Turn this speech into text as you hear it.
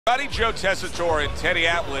Joe Tessitore and Teddy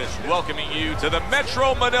Atlas welcoming you to the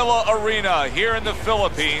Metro Manila Arena here in the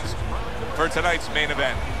Philippines for tonight's main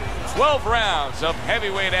event. 12 rounds of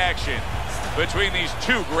heavyweight action between these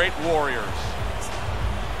two great warriors.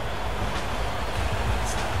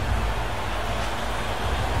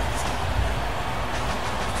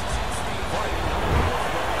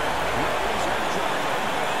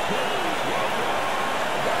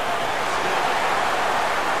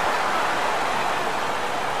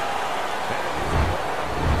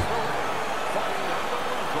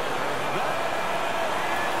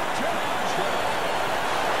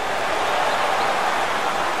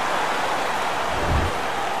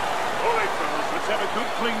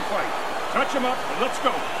 Touch him up, and let's go.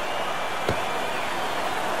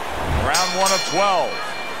 Round 1 of 12.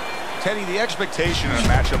 Teddy, the expectation in a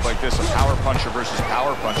matchup like this, a power puncher versus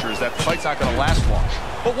power puncher, is that the fight's not going to last long.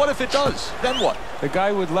 But what if it does? Then what? The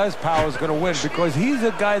guy with less power is going to win because he's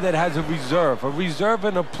a guy that has a reserve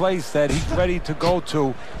in a place that he's ready to go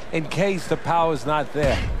to in case the power's not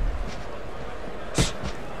there.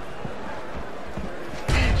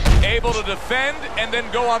 Able to defend and then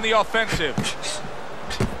go on the offensive.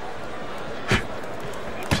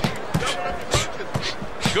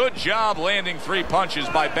 Good job landing 3 punches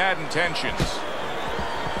by Bad Intentions.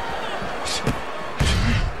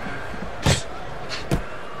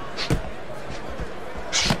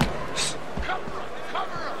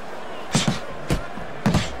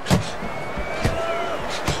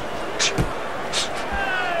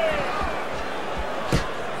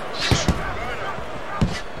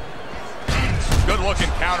 Good looking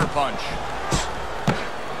counter punch.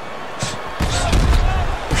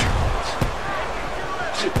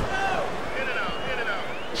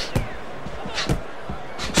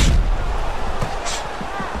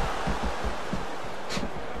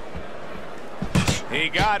 He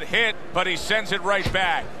got hit, but he sends it right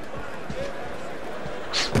back.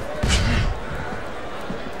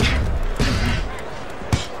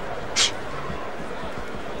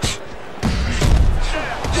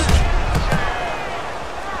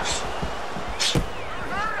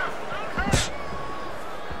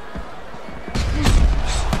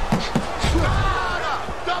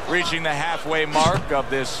 Reaching the halfway mark of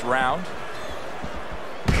this round.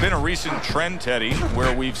 Been a recent trend, Teddy,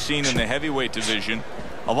 where we've seen in the heavyweight division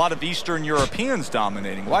a lot of Eastern Europeans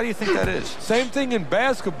dominating. Why do you think that is? Same thing in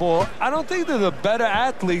basketball. I don't think they're the better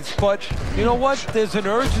athletes, but you know what? There's an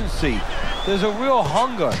urgency. There's a real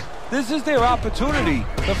hunger. This is their opportunity.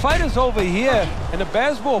 The fight is over here, and the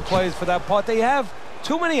basketball players, for that part, they have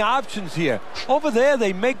too many options here. Over there,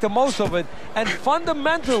 they make the most of it, and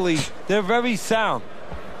fundamentally, they're very sound.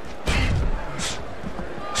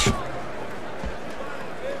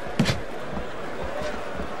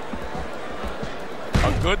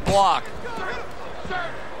 Good block.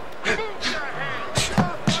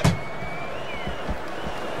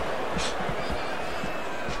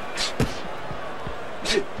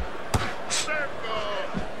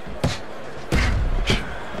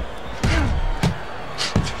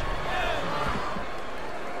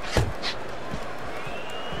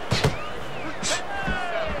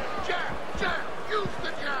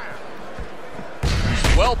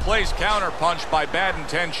 Well-placed counter punch by Bad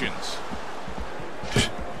Intentions.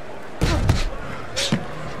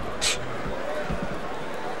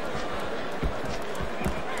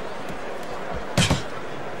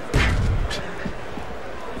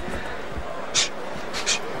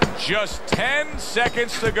 Just 10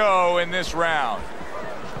 seconds to go in this round.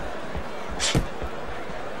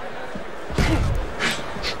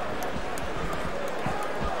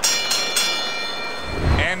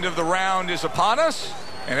 End of the round is upon us.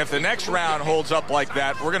 And if the next round holds up like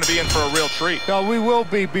that, we're going to be in for a real treat. No, we will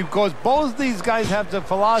be, because both these guys have the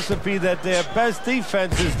philosophy that their best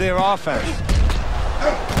defense is their offense.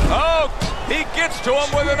 Oh, he gets to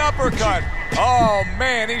him with an uppercut. Oh,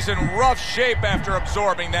 man, he's in rough shape after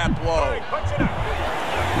absorbing that blow.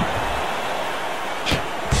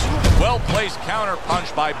 Well-placed counter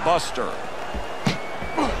punch by Buster.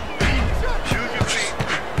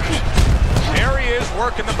 There he is,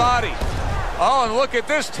 working the body. Oh, and look at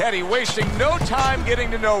this, Teddy, wasting no time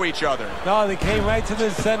getting to know each other. No, they came right to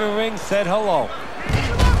the center ring, said hello.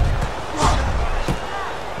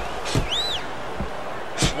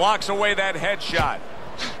 Blocks away that headshot.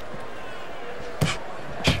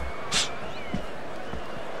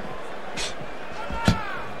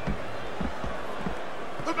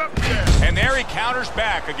 And there he counters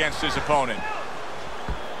back against his opponent.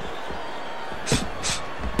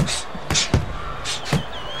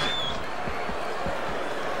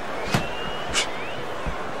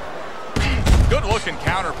 Good looking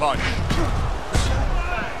counter punch.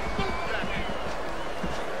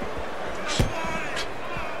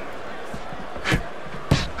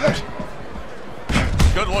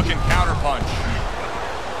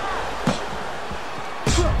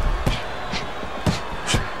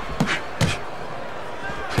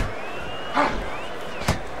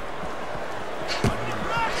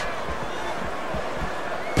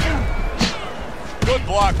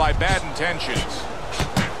 by bad intentions.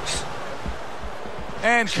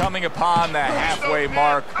 And coming upon the halfway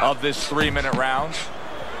mark of this 3-minute round.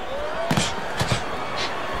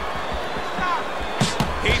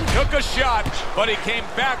 He took a shot, but he came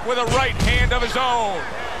back with a right hand of his own.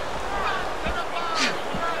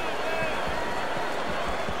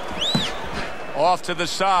 Off to the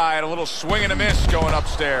side, a little swing and a miss going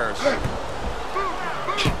upstairs.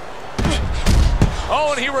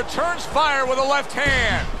 Oh, and he returns fire with a left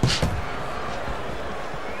hand.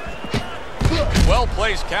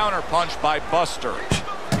 Well-placed counter punch by Buster.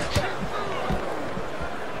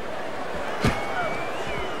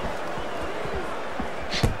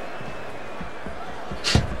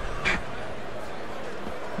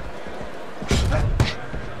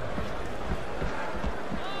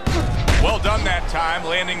 Well done that time,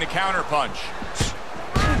 landing the counter punch.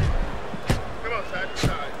 Come on, side to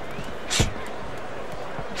side.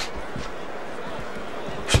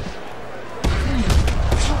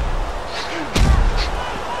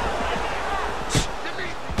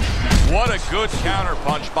 What a good counter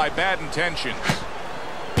punch by bad intentions.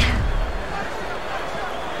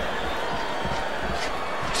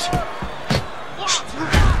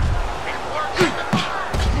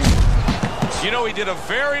 You know, he did a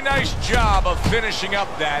very nice job of finishing up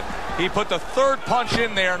that. He put the third punch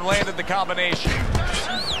in there and landed the combination.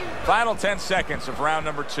 Final 10 seconds of round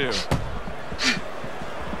number 2.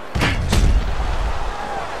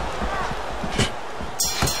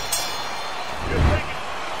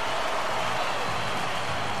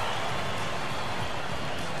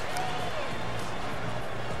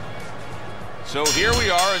 So here we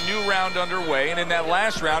are, a new round underway, and in that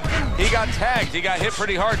last round, he got tagged. He got hit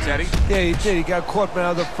pretty hard, Teddy. Yeah, he did. He got caught.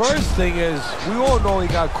 Now, the first thing is, we all know he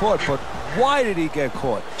got caught, but why did he get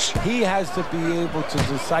caught? He has to be able to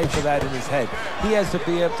decipher that in his head. He has to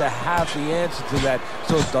be able to have the answer to that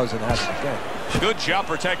so it doesn't happen again. Good job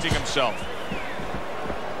protecting himself.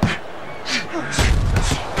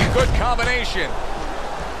 Good combination.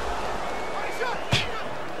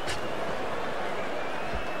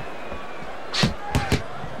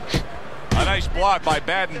 A nice block by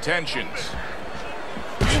bad intentions.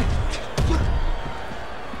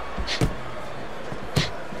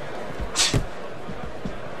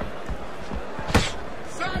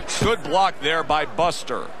 Good block there by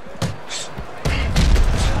Buster.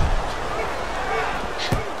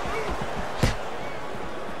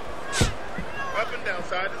 Up and down,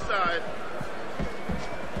 side to side.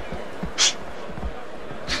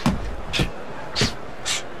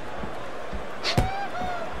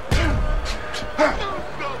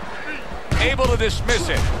 Able to dismiss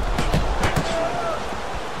it.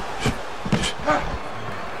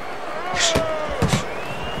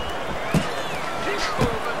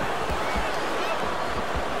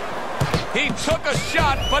 He took a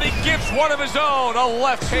shot, but he gives one of his own. A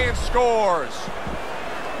left hand scores.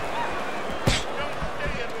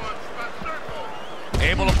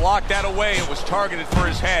 Able to block that away. It was targeted for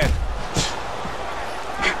his head.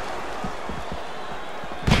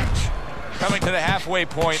 Coming to the halfway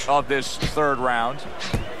point of this third round.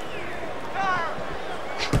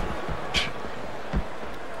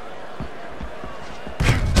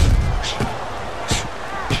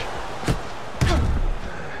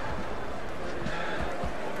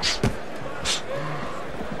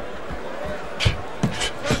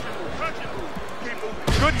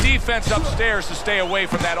 Good defense upstairs to stay away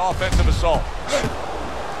from that offensive assault.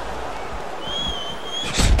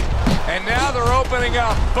 And now they're opening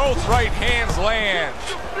up. Both right hands land.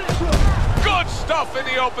 Good stuff in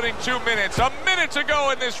the opening 2 minutes. A minute to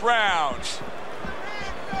go in this round.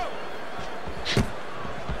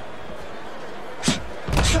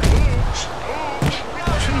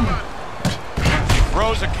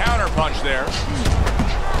 Throws a counter punch there.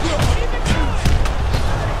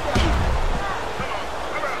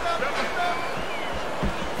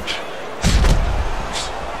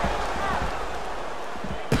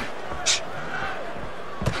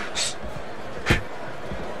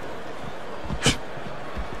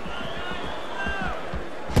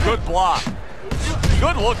 Good block.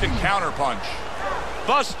 Good looking counter punch.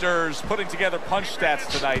 Buster's putting together punch stats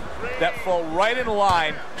tonight that fall right in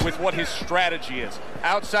line with what his strategy is.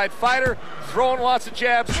 Outside fighter, throwing lots of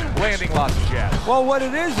jabs, landing lots of jabs. Well, what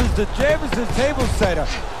it is the jab is the table setter.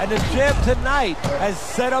 And the jab tonight has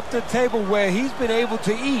set up the table where he's been able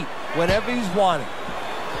to eat whenever he's wanted.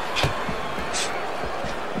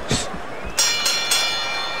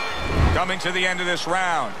 Coming to the end of this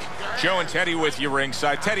round. Joe and Teddy with you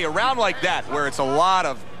ringside. Teddy, a round like that where it's a lot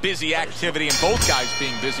of busy activity and both guys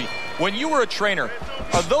being busy, When you were a trainer,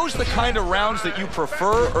 are those the kind of rounds that you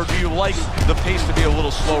prefer, or do you like the pace to be a little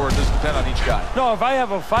slower? Does it depend on each guy? No, if I have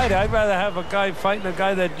a fight, I'd rather have a guy fighting a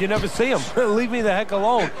guy that you never see him. Leave me the heck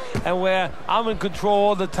alone. And where I'm in control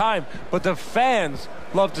all the time. But the fans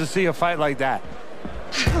love to see a fight like that.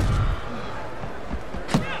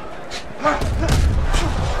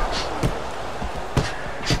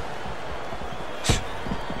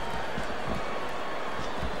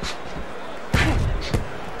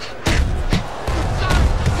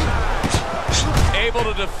 Able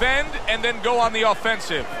to defend and then go on the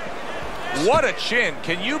offensive. What a chin.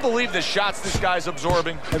 Can you believe the shots this guy's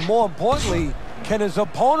absorbing? And more importantly, can his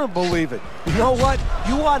opponent believe it? You know what?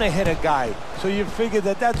 You want to hit a guy, so you figure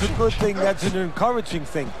that that's a good thing, that's an encouraging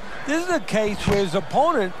thing. This is a case where his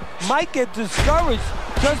opponent might get discouraged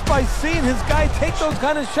just by seeing his guy take those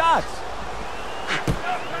kind of shots.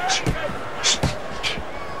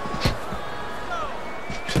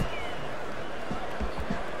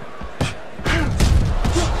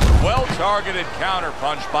 Well-targeted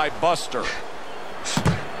counterpunch by Buster.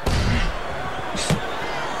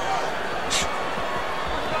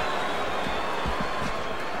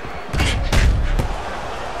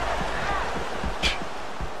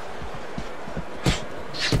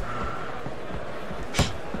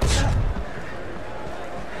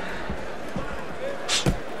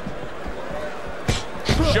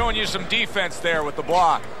 Showing you some defense there with the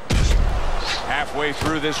block. Halfway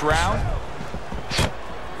through this round.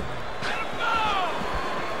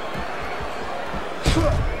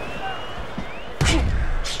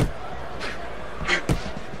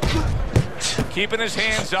 Keeping his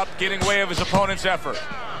hands up, getting way of his opponent's effort.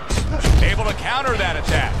 Able to counter that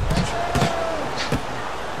attack.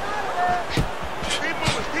 Keep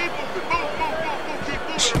moving, move, keep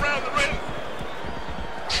moving around the ring.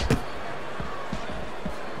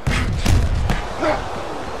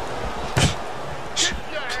 Get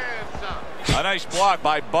your hands up. A nice block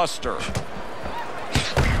by Buster.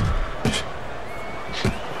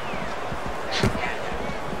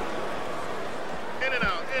 In and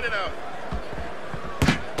out, in and out.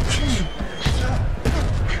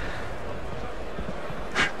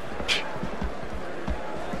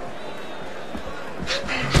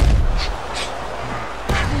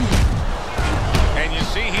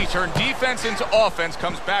 Turn defense into offense,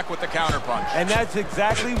 comes back with the counterpunch. And that's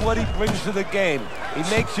exactly what he brings to the game. He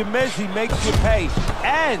makes you miss, he makes you pay,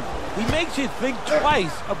 and he makes you think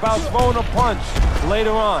twice about throwing a punch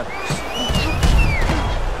later on.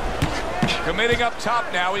 Committing up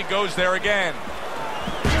top now, he goes there again.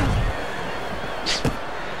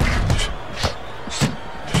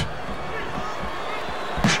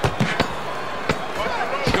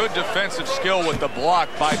 Good defensive skill with the block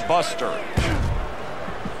by Buster.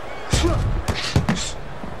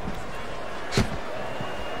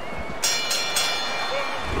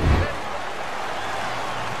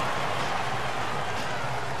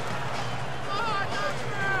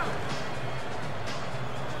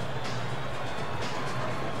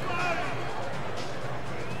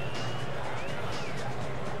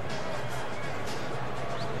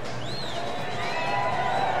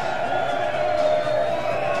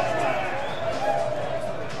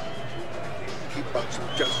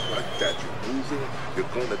 Just like that, you're moving, you're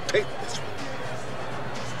gonna take this one.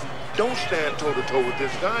 Don't stand toe-to-toe with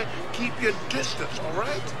this guy. Keep your distance, all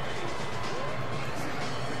right?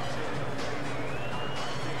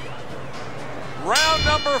 Round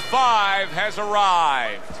number 5 has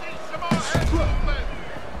arrived.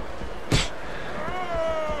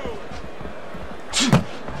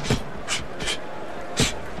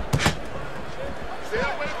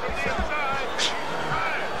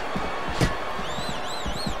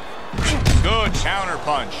 Good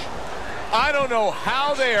counterpunch. I don't know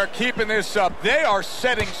how they are keeping this up. They are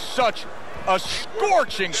setting such a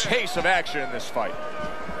scorching pace of action in this fight.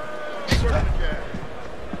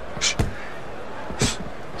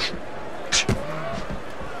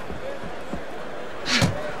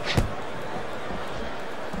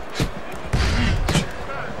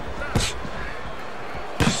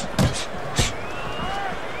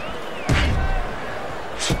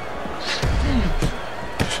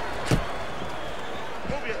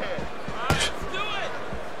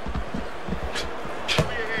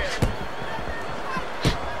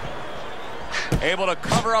 Able to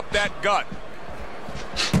cover up that gut.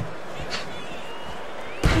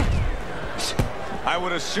 I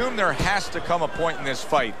would assume there has to come a point in this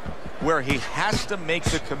fight where he has to make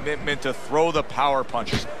the commitment to throw the power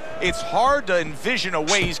punches. it's hard to envision a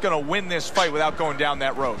way he's going to win this fight without going down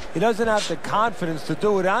that road. He doesn't have the confidence to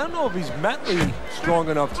do it. I don't know if he's mentally strong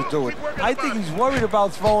enough to do it. I think he's worried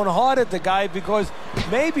about throwing hard at the guy because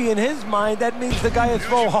maybe in his mind that means the guy will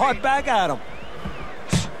throw hard back at him.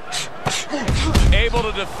 Able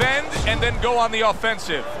to defend and then go on the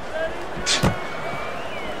offensive.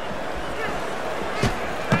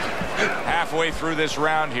 Halfway through this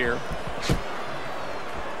round here.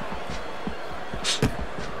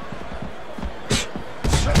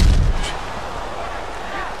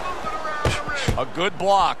 A good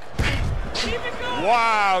block.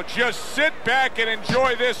 Wow, just sit back and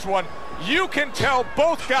enjoy this one. You can tell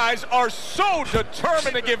both guys are so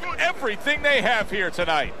determined to give everything they have here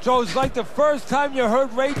tonight. Joe, it's like the first time you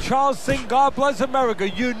heard Ray Charles sing God Bless America.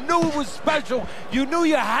 You knew it was special. You knew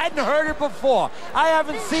you hadn't heard it before. I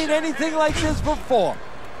haven't seen anything like this before.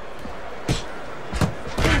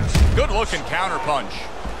 Good looking counter punch.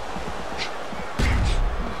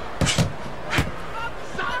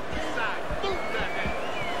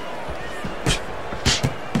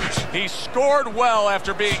 He scored well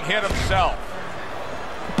after being hit himself.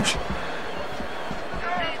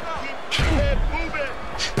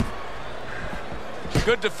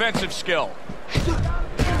 Good defensive skill.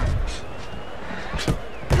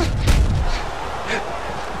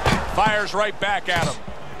 Fires right back at him.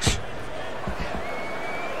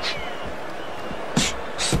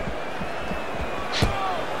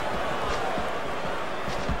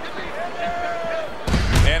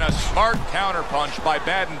 And a smart counterpunch by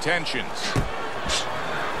Bad Intentions.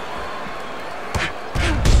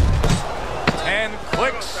 10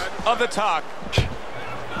 clicks of the talk.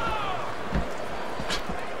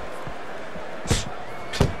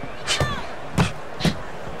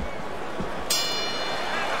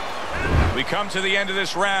 We come to the end of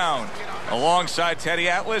this round. Alongside Teddy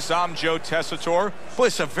Atlas, I'm Joe Tessitore. Boy,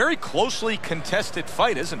 it's a very closely contested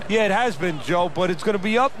fight, isn't it? Yeah, it has been, Joe, but it's going to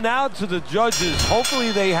be up now to the judges.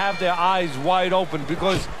 Hopefully they have their eyes wide open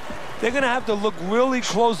because they're going to have to look really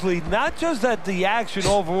closely, not just at the action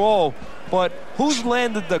overall, but who's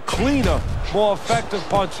landed the cleaner, more effective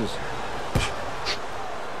punches.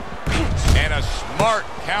 And a smart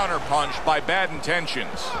counterpunch by Bad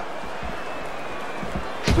Intentions.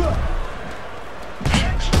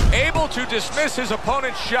 Able to dismiss his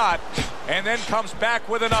opponent's shot and then comes back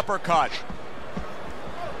with an uppercut.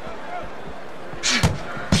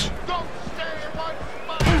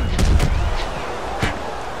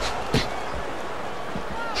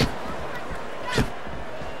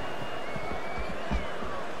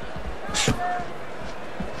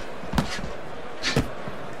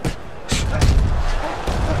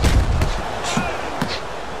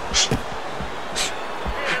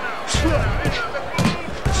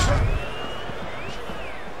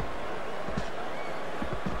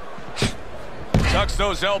 Tucks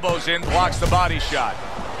those elbows in, blocks the body shot.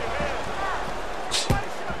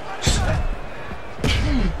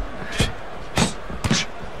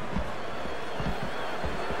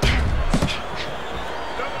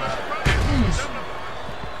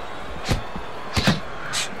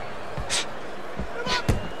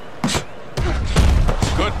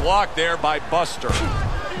 Good block there by Buster.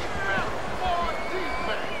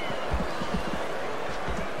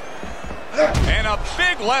 And a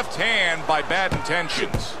big left hand by Bad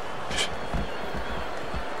Intentions.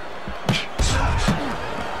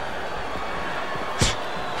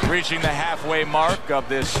 Reaching the halfway mark of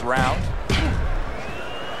this round.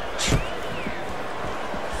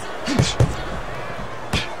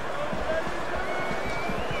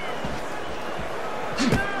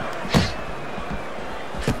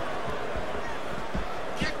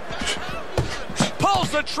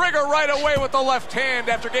 Pulls the trigger right away with the left hand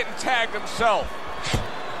after getting tagged himself.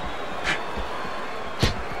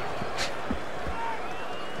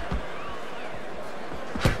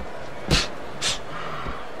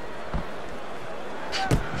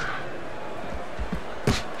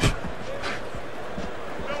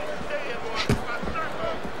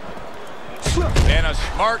 And a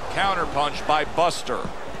smart counterpunch by Buster.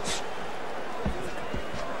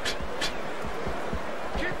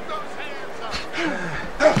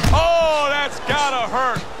 Oh, that's gotta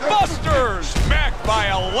hurt. Buster's smacked by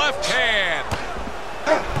a left hand.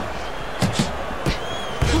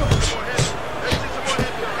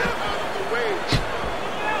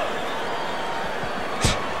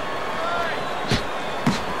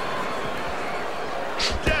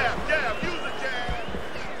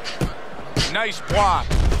 Nice block.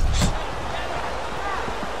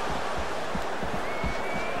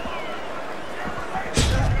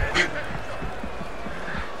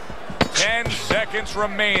 Seconds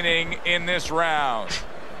remaining in this round.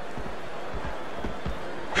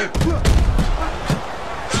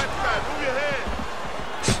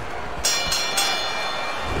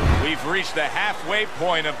 We've reached the halfway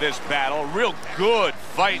point of this battle. Real good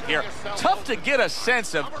fight here. Tough to get a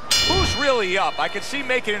sense of who's really up. I could see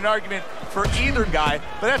making an argument for either guy,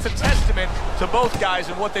 but that's a testament to both guys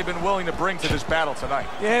and what they've been willing to bring to this battle tonight.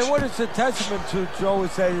 Yeah, what it's a testament to, Joe,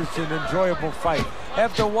 is that it's an enjoyable fight.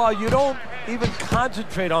 After a while, you don't even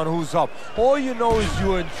concentrate on who's up. All you know is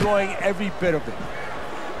you're enjoying every bit of it.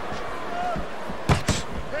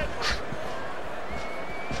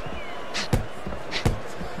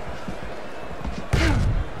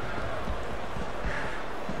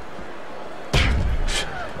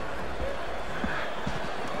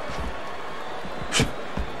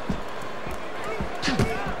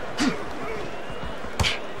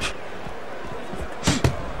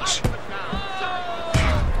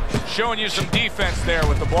 Showing you some defense there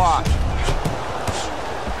with the block.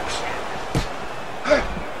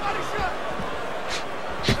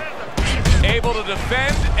 Able to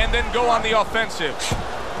defend and then go on the offensive.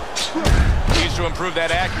 Needs to improve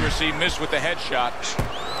that accuracy. Missed with the headshot.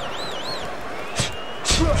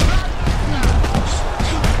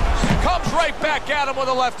 Comes right back at him with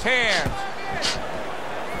a left hand.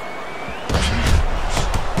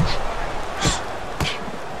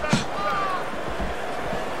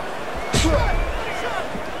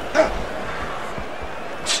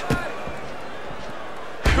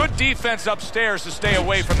 Good defense upstairs to stay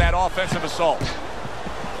away from that offensive assault.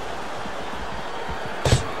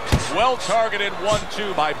 Well targeted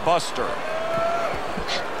 1-2 by Buster.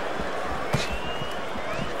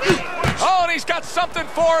 Oh, and he's got something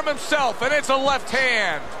for him himself, and it's a left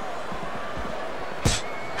hand.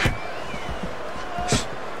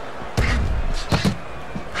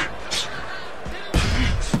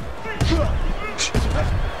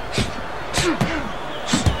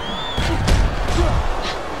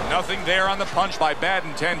 Nothing there on the punch by Bad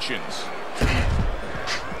Intentions.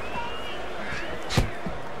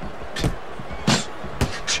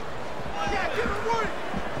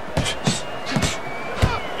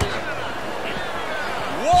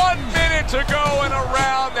 To go in a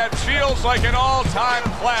round that feels like an all-time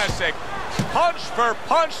classic. Punch for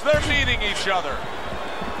punch, they're meeting each other.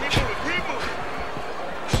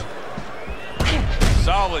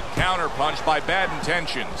 Solid counter punch by Bad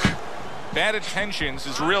Intentions. Bad Intentions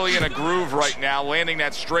is really in a groove right now, landing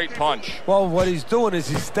that straight punch. Well, what he's doing is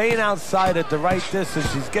he's staying outside at the right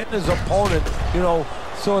distance. He's getting his opponent, you know,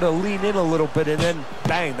 sort of lean in a little bit, and then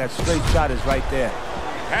bang, that straight shot is right there.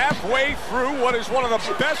 Halfway through what is one of the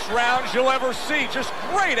best rounds you'll ever see. Just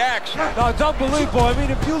great action. No, it's unbelievable. I mean,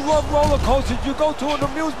 if you love roller coasters, you go to an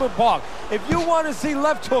amusement park. If you want to see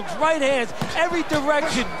left hooks, right hands, every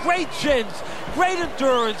direction, great chins, great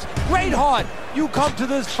endurance, great heart, you come to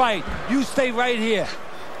this fight. You stay right here.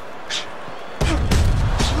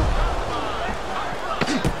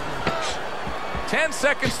 Ten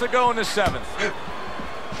seconds to go in the seventh.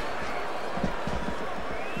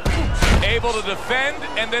 Able to defend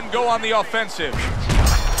and then go on the offensive.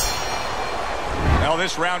 Now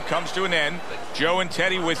this round comes to an end. Joe and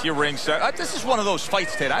Teddy with you ringside. This is one of those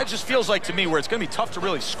fights, Ted. It just feels like to me where it's going to be tough to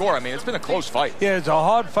really score. I mean, it's been a close fight. Yeah, it's a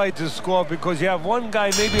hard fight to score because you have one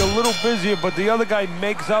guy maybe a little busier, but the other guy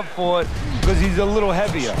makes up for it because he's a little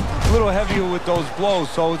heavier with those blows.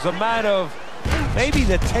 So it's a matter of maybe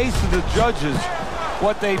the taste of the judges,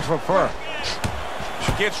 what they prefer.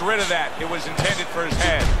 Gets rid of that. It was intended for his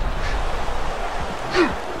head.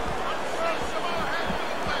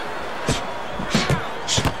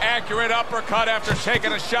 Accurate uppercut after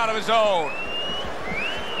taking a shot of his own.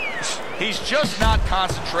 He's just not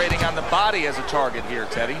concentrating on the body as a target here,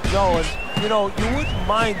 Teddy. No, and you know, you wouldn't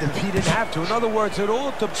mind if he didn't have to. In other words, it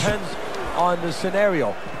all depends on the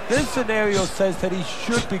scenario. This scenario says that he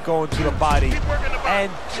should be going to the body,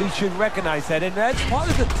 and he should recognize that. And that's part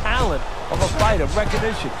of the talent of a fighter,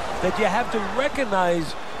 recognition, that you have to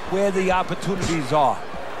recognize where the opportunities are.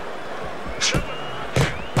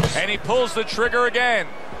 And he pulls the trigger again.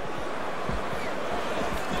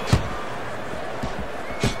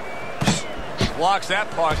 Blocks that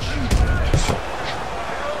punch.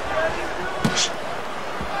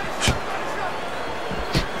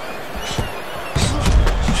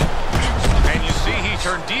 And you see he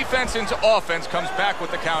turned defense into offense, comes back with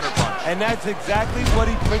the counter punch. And that's exactly what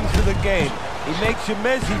he brings to the game. He makes you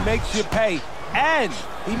miss, he makes you pay, and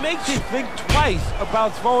he makes you think twice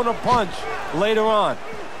about throwing a punch later on.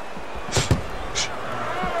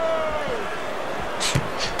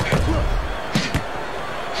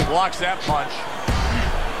 Blocks that punch.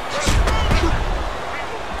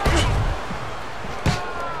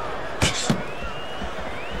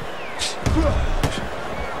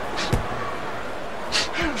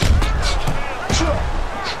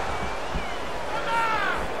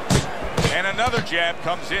 another jab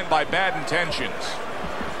comes in by bad intentions.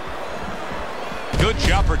 Good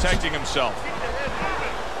job protecting himself.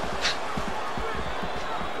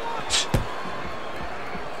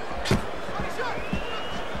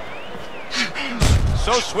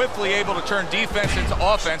 So swiftly able to turn defense into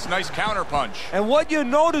offense. Nice counter punch. And what you're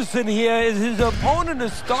noticing here is his opponent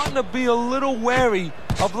is starting to be a little wary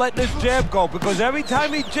of letting his jab go, because every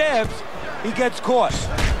time he jabs, he gets caught.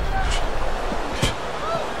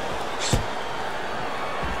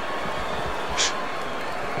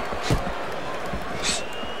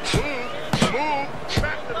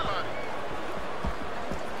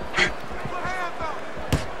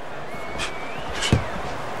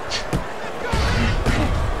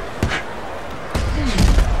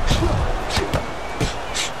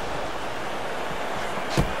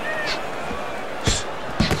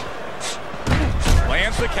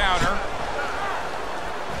 The counter.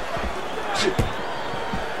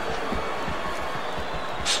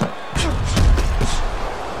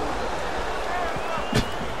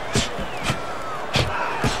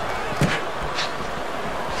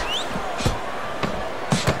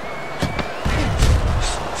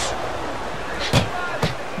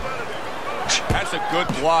 That's a good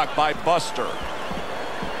block by Buster.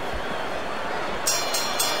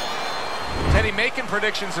 Teddy, making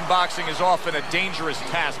predictions in boxing is often a dangerous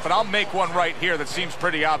task, but I'll make one right here that seems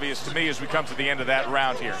pretty obvious to me as we come to the end of that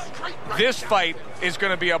round here. This fight is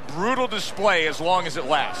going to be a brutal display as long as it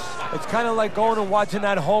lasts. It's kind of like going and watching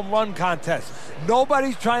that home run contest.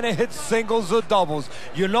 Nobody's trying to hit singles or doubles.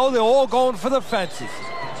 You know they're all going for the fences.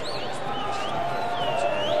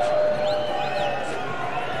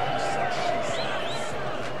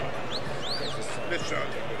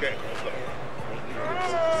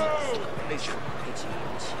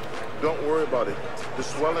 Don't worry about it. The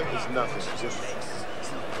swelling is nothing.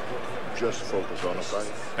 Just focus on the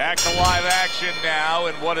fight. Back to live action now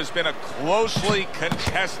in what has been a closely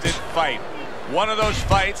contested fight. One of those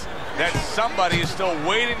fights that somebody is still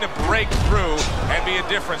waiting to break through and be a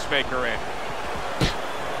difference maker in.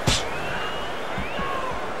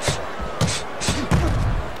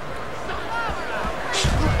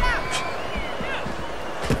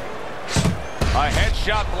 A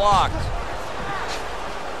headshot blocked.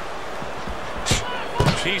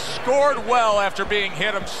 He scored well after being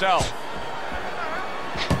hit himself.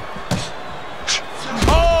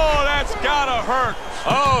 Oh, that's gotta hurt.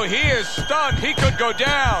 Oh, he is stunned. He could go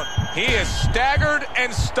down. He is staggered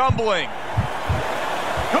and stumbling.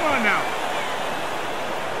 Come on now.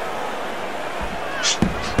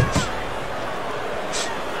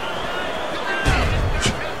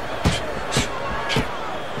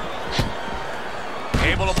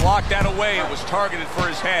 Able to block that away. It was targeted for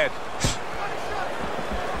his head.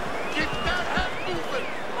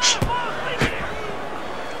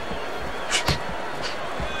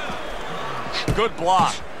 Good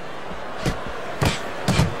block.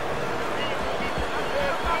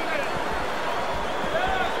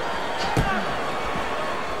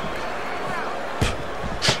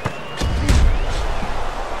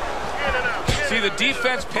 See, the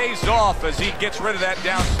defense pays off as he gets rid of that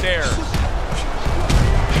downstairs.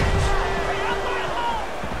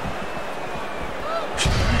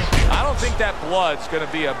 I don't think that blood's going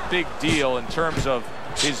to be a big deal in terms of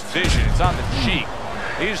his vision. It's on the cheek.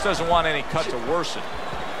 He just doesn't want any cut to worsen.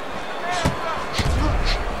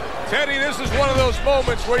 Teddy, this is one of those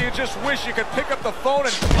moments where you just wish you could pick up the phone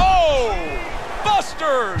and... Oh!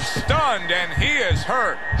 Buster's stunned, and he is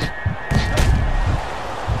hurt.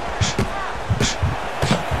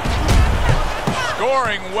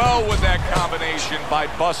 Scoring well with that combination by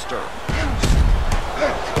Buster.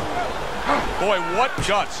 Boy, what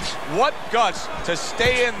guts. What guts to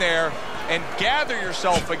stay in there and gather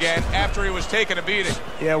yourself again after he was taking a beating.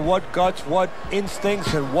 Yeah, what guts, what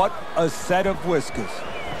instincts, and what a set of whiskers.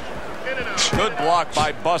 Good block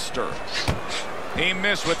by Buster. He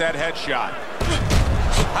missed with that headshot.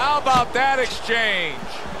 How about that exchange?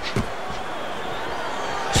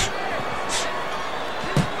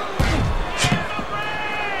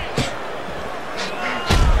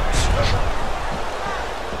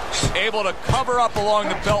 Able to cover up along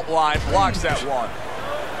the belt line, blocks that one.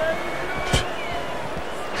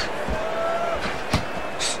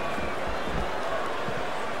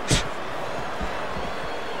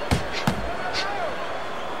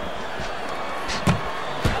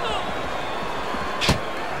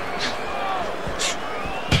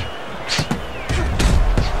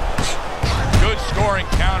 Good scoring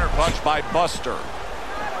counter punch by Buster.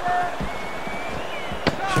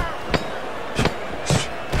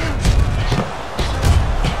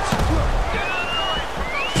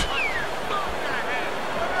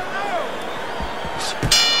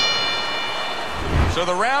 So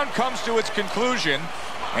the round comes to its conclusion,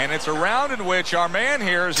 and it's a round in which our man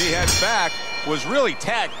here, as he heads back, was really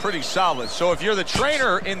tagged pretty solid. So if you're the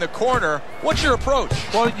trainer in the corner, what's your approach?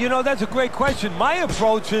 Well, you know, that's a great question. My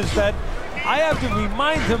approach is that I have to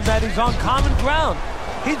remind him that he's on common ground.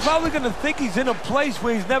 He's probably going to think he's in a place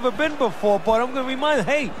where he's never been before, but I'm going to remind him,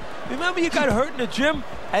 hey, remember you got hurt in the gym?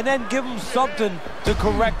 And then give him something to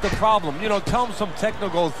correct the problem. You know, tell him some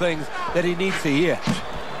technical things that he needs to hear.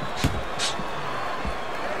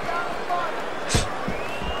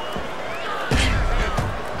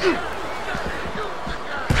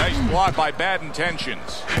 Nice block by Bad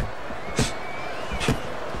Intentions.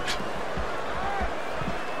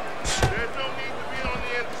 There's no need to be on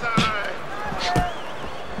the inside.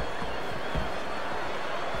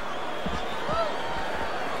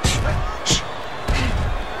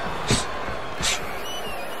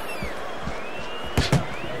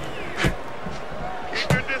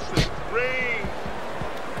 Keep your distance. Ring.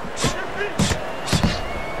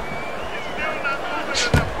 You're still not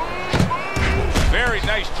moving enough. Boom, boom. Very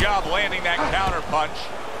nice job landing that counter punch,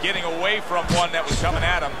 getting away from one that was coming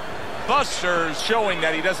at him. Buster's showing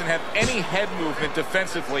that he doesn't have any head movement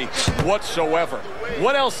defensively whatsoever.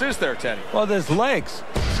 What else is there, Teddy? Well, there's legs.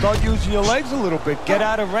 Start using your legs a little bit. Get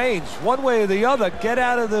out of range. One way or the other, get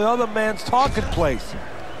out of the other man's talking place.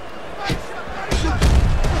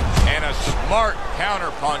 And a smart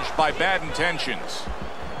counter punch by Bad Intentions.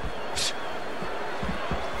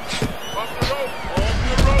 Off the rope.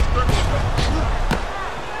 Off the rope.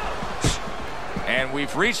 And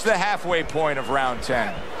we've reached the halfway point of round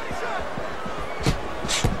 10.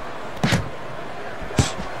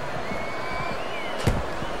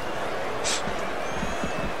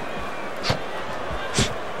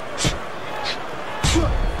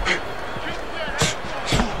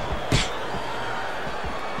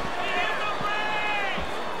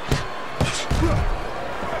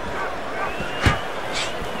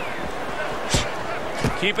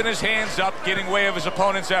 Keeping his hands up, getting way of his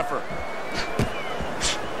opponent's effort.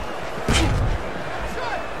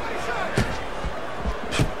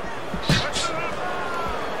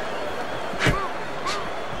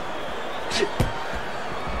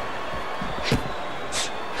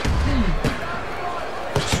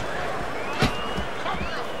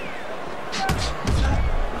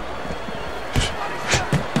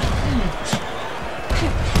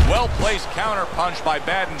 Well-placed counter punch by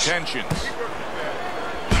Bad Intentions.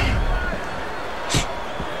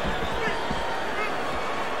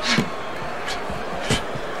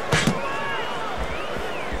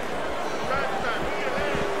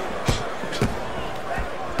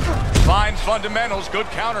 Fine fundamentals, good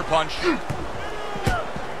counter punch.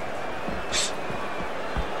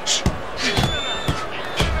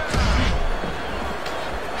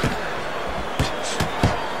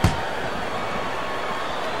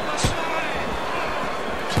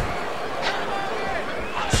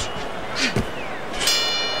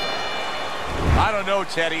 I don't know,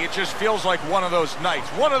 Teddy. It just feels like one of those nights,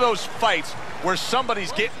 one of those fights where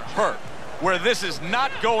somebody's getting hurt, where this is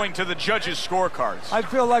not going to the judges' scorecards. I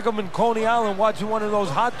feel like I'm in Coney Island watching one of those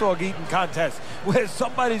hot dog eating contests where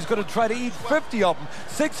somebody's going to try to eat 50 of them,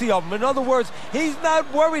 60 of them. In other words, he's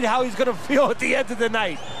not worried how he's going to feel at the end of the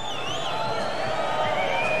night.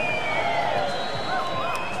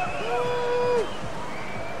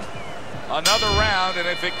 Another round, and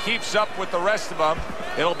if it keeps up with the rest of them,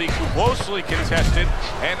 it'll be closely contested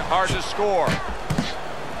and hard to score.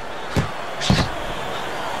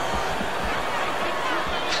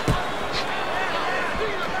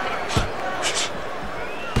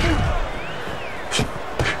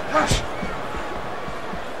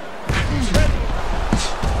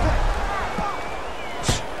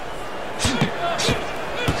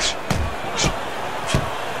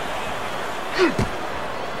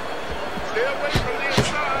 Stay away from the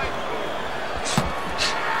inside.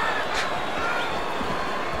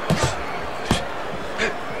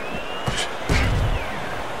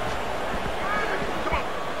 Come on.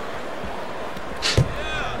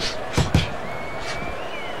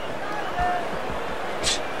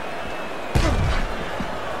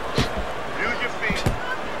 Use your feet.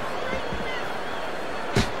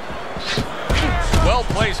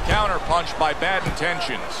 Well-placed counter punch by Bad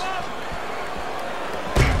Intentions.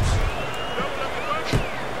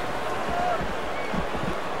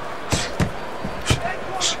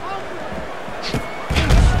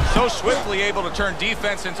 So swiftly able to turn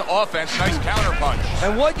defense into offense. Nice counter punch.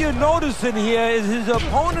 And what you're noticing here is his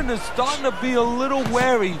opponent is starting to be a little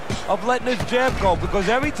wary of letting his jab go, because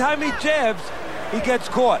every time he jabs, he gets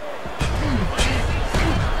caught.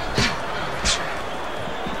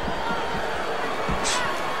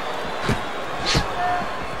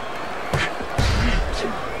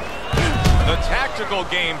 tactical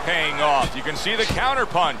game paying off. You can see the counter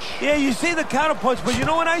punch. Yeah, you see the counter punch, but you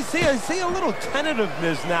know what I see? I see a little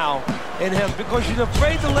tentativeness now in him because he's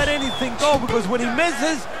afraid to let anything go because when he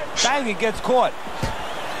misses, bang, it gets caught.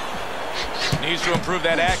 Needs to improve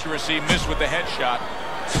that accuracy. Missed with the headshot.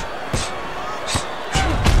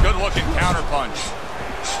 Good looking counter punch.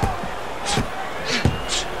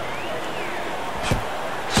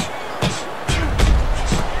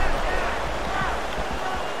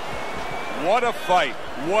 What a fight.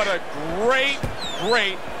 What a great,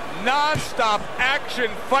 great, non-stop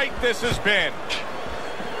action fight this has been.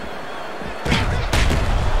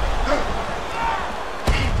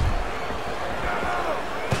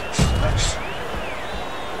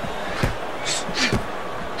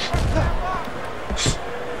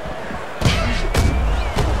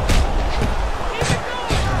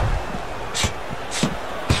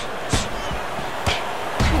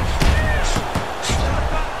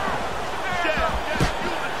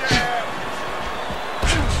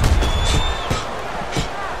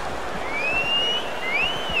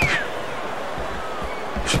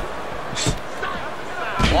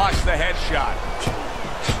 Blocks the headshot.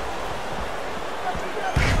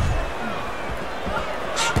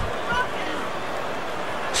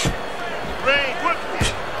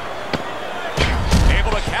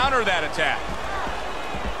 Able to counter that attack.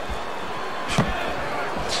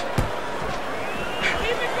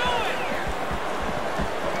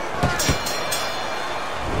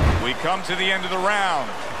 We come to the end of the round.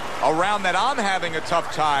 A round that I'm having a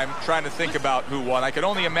tough time trying to think about who won. I can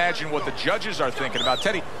only imagine what the judges are thinking about.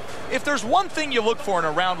 Teddy, if there's one thing you look for in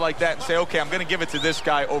a round like that and say, okay, I'm going to give it to this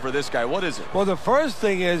guy over this guy, what is it? Well, the first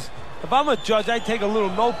thing is, if I'm a judge, I take a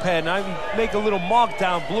little notepad and I make a little mark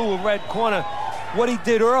down, blue or red corner, what he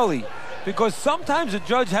did early. Because sometimes a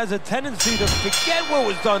judge has a tendency to forget what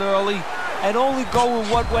was done early and only go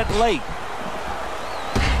with what went late.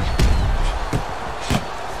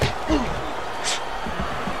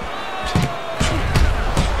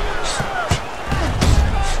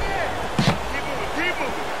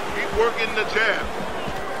 Working the jab.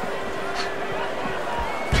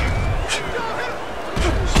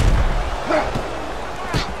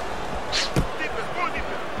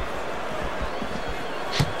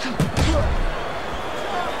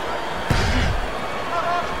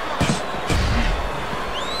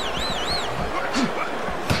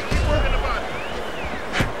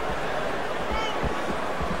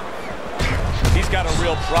 He's got a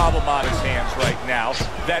real problem on his hands right now.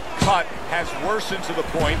 That cut has worsened to the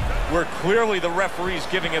point where clearly the referee's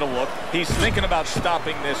giving it a look. He's thinking about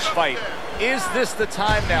stopping this fight. Is this the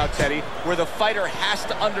time now, Teddy, where the fighter has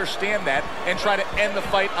to understand that and try to end the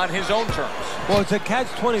fight on his own terms? Well, it's a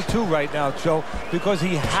catch-22 right now, Joe, because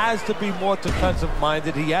he has to be more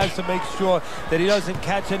defensive-minded. He has to make sure that he doesn't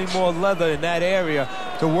catch any more leather in that area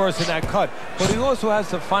to worsen that cut. But he also has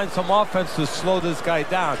to find some offense to slow this guy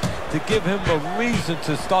down, to give him a reason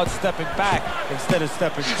to start stepping back instead of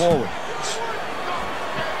stepping forward.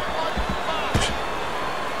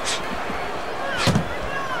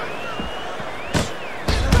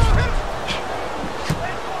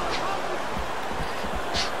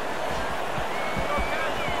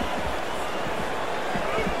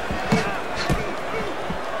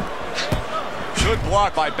 Good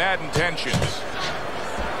block by Bad Intentions.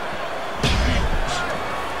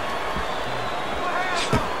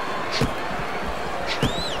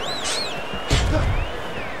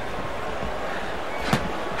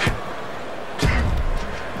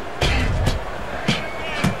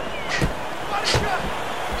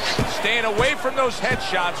 Staying away from those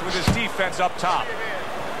headshots with his defense up top.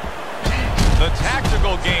 The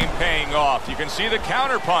tactical game paying off. You can see the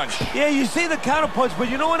counter punch. Yeah, you see the counter punch, but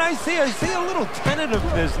you know what I see? I see a little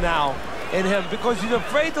tentativeness now in him because he's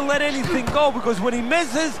afraid to let anything go because when he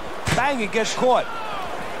misses, bang, it gets caught.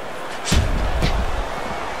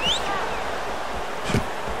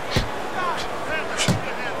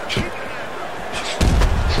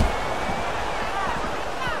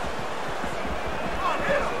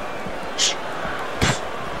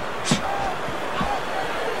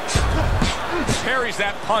 Parries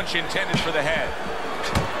that punch intended for the head.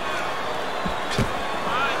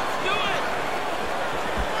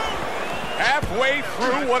 Halfway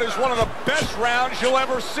through what is one of the best rounds you'll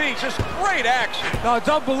ever see. Just great action. No, it's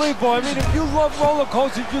unbelievable. I mean, if you love roller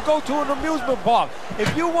coasters, you go to an amusement park.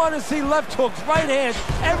 If you want to see left hooks, right hands,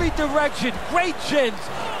 every direction, great chins,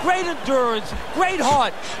 great endurance, great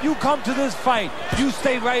heart, you come to this fight. You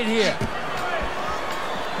stay right here.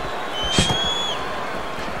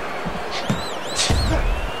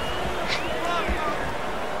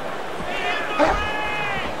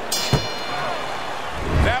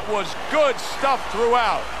 That was good stuff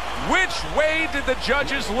throughout. Which way did the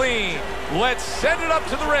judges lean? Let's send it up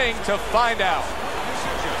to the ring to find out.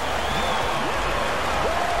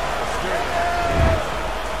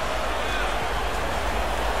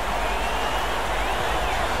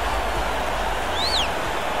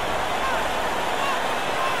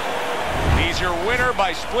 He's your winner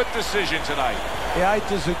by split decision tonight. Yeah, I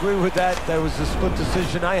disagree with that. There was a split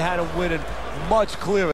decision. I had him winning much clearer.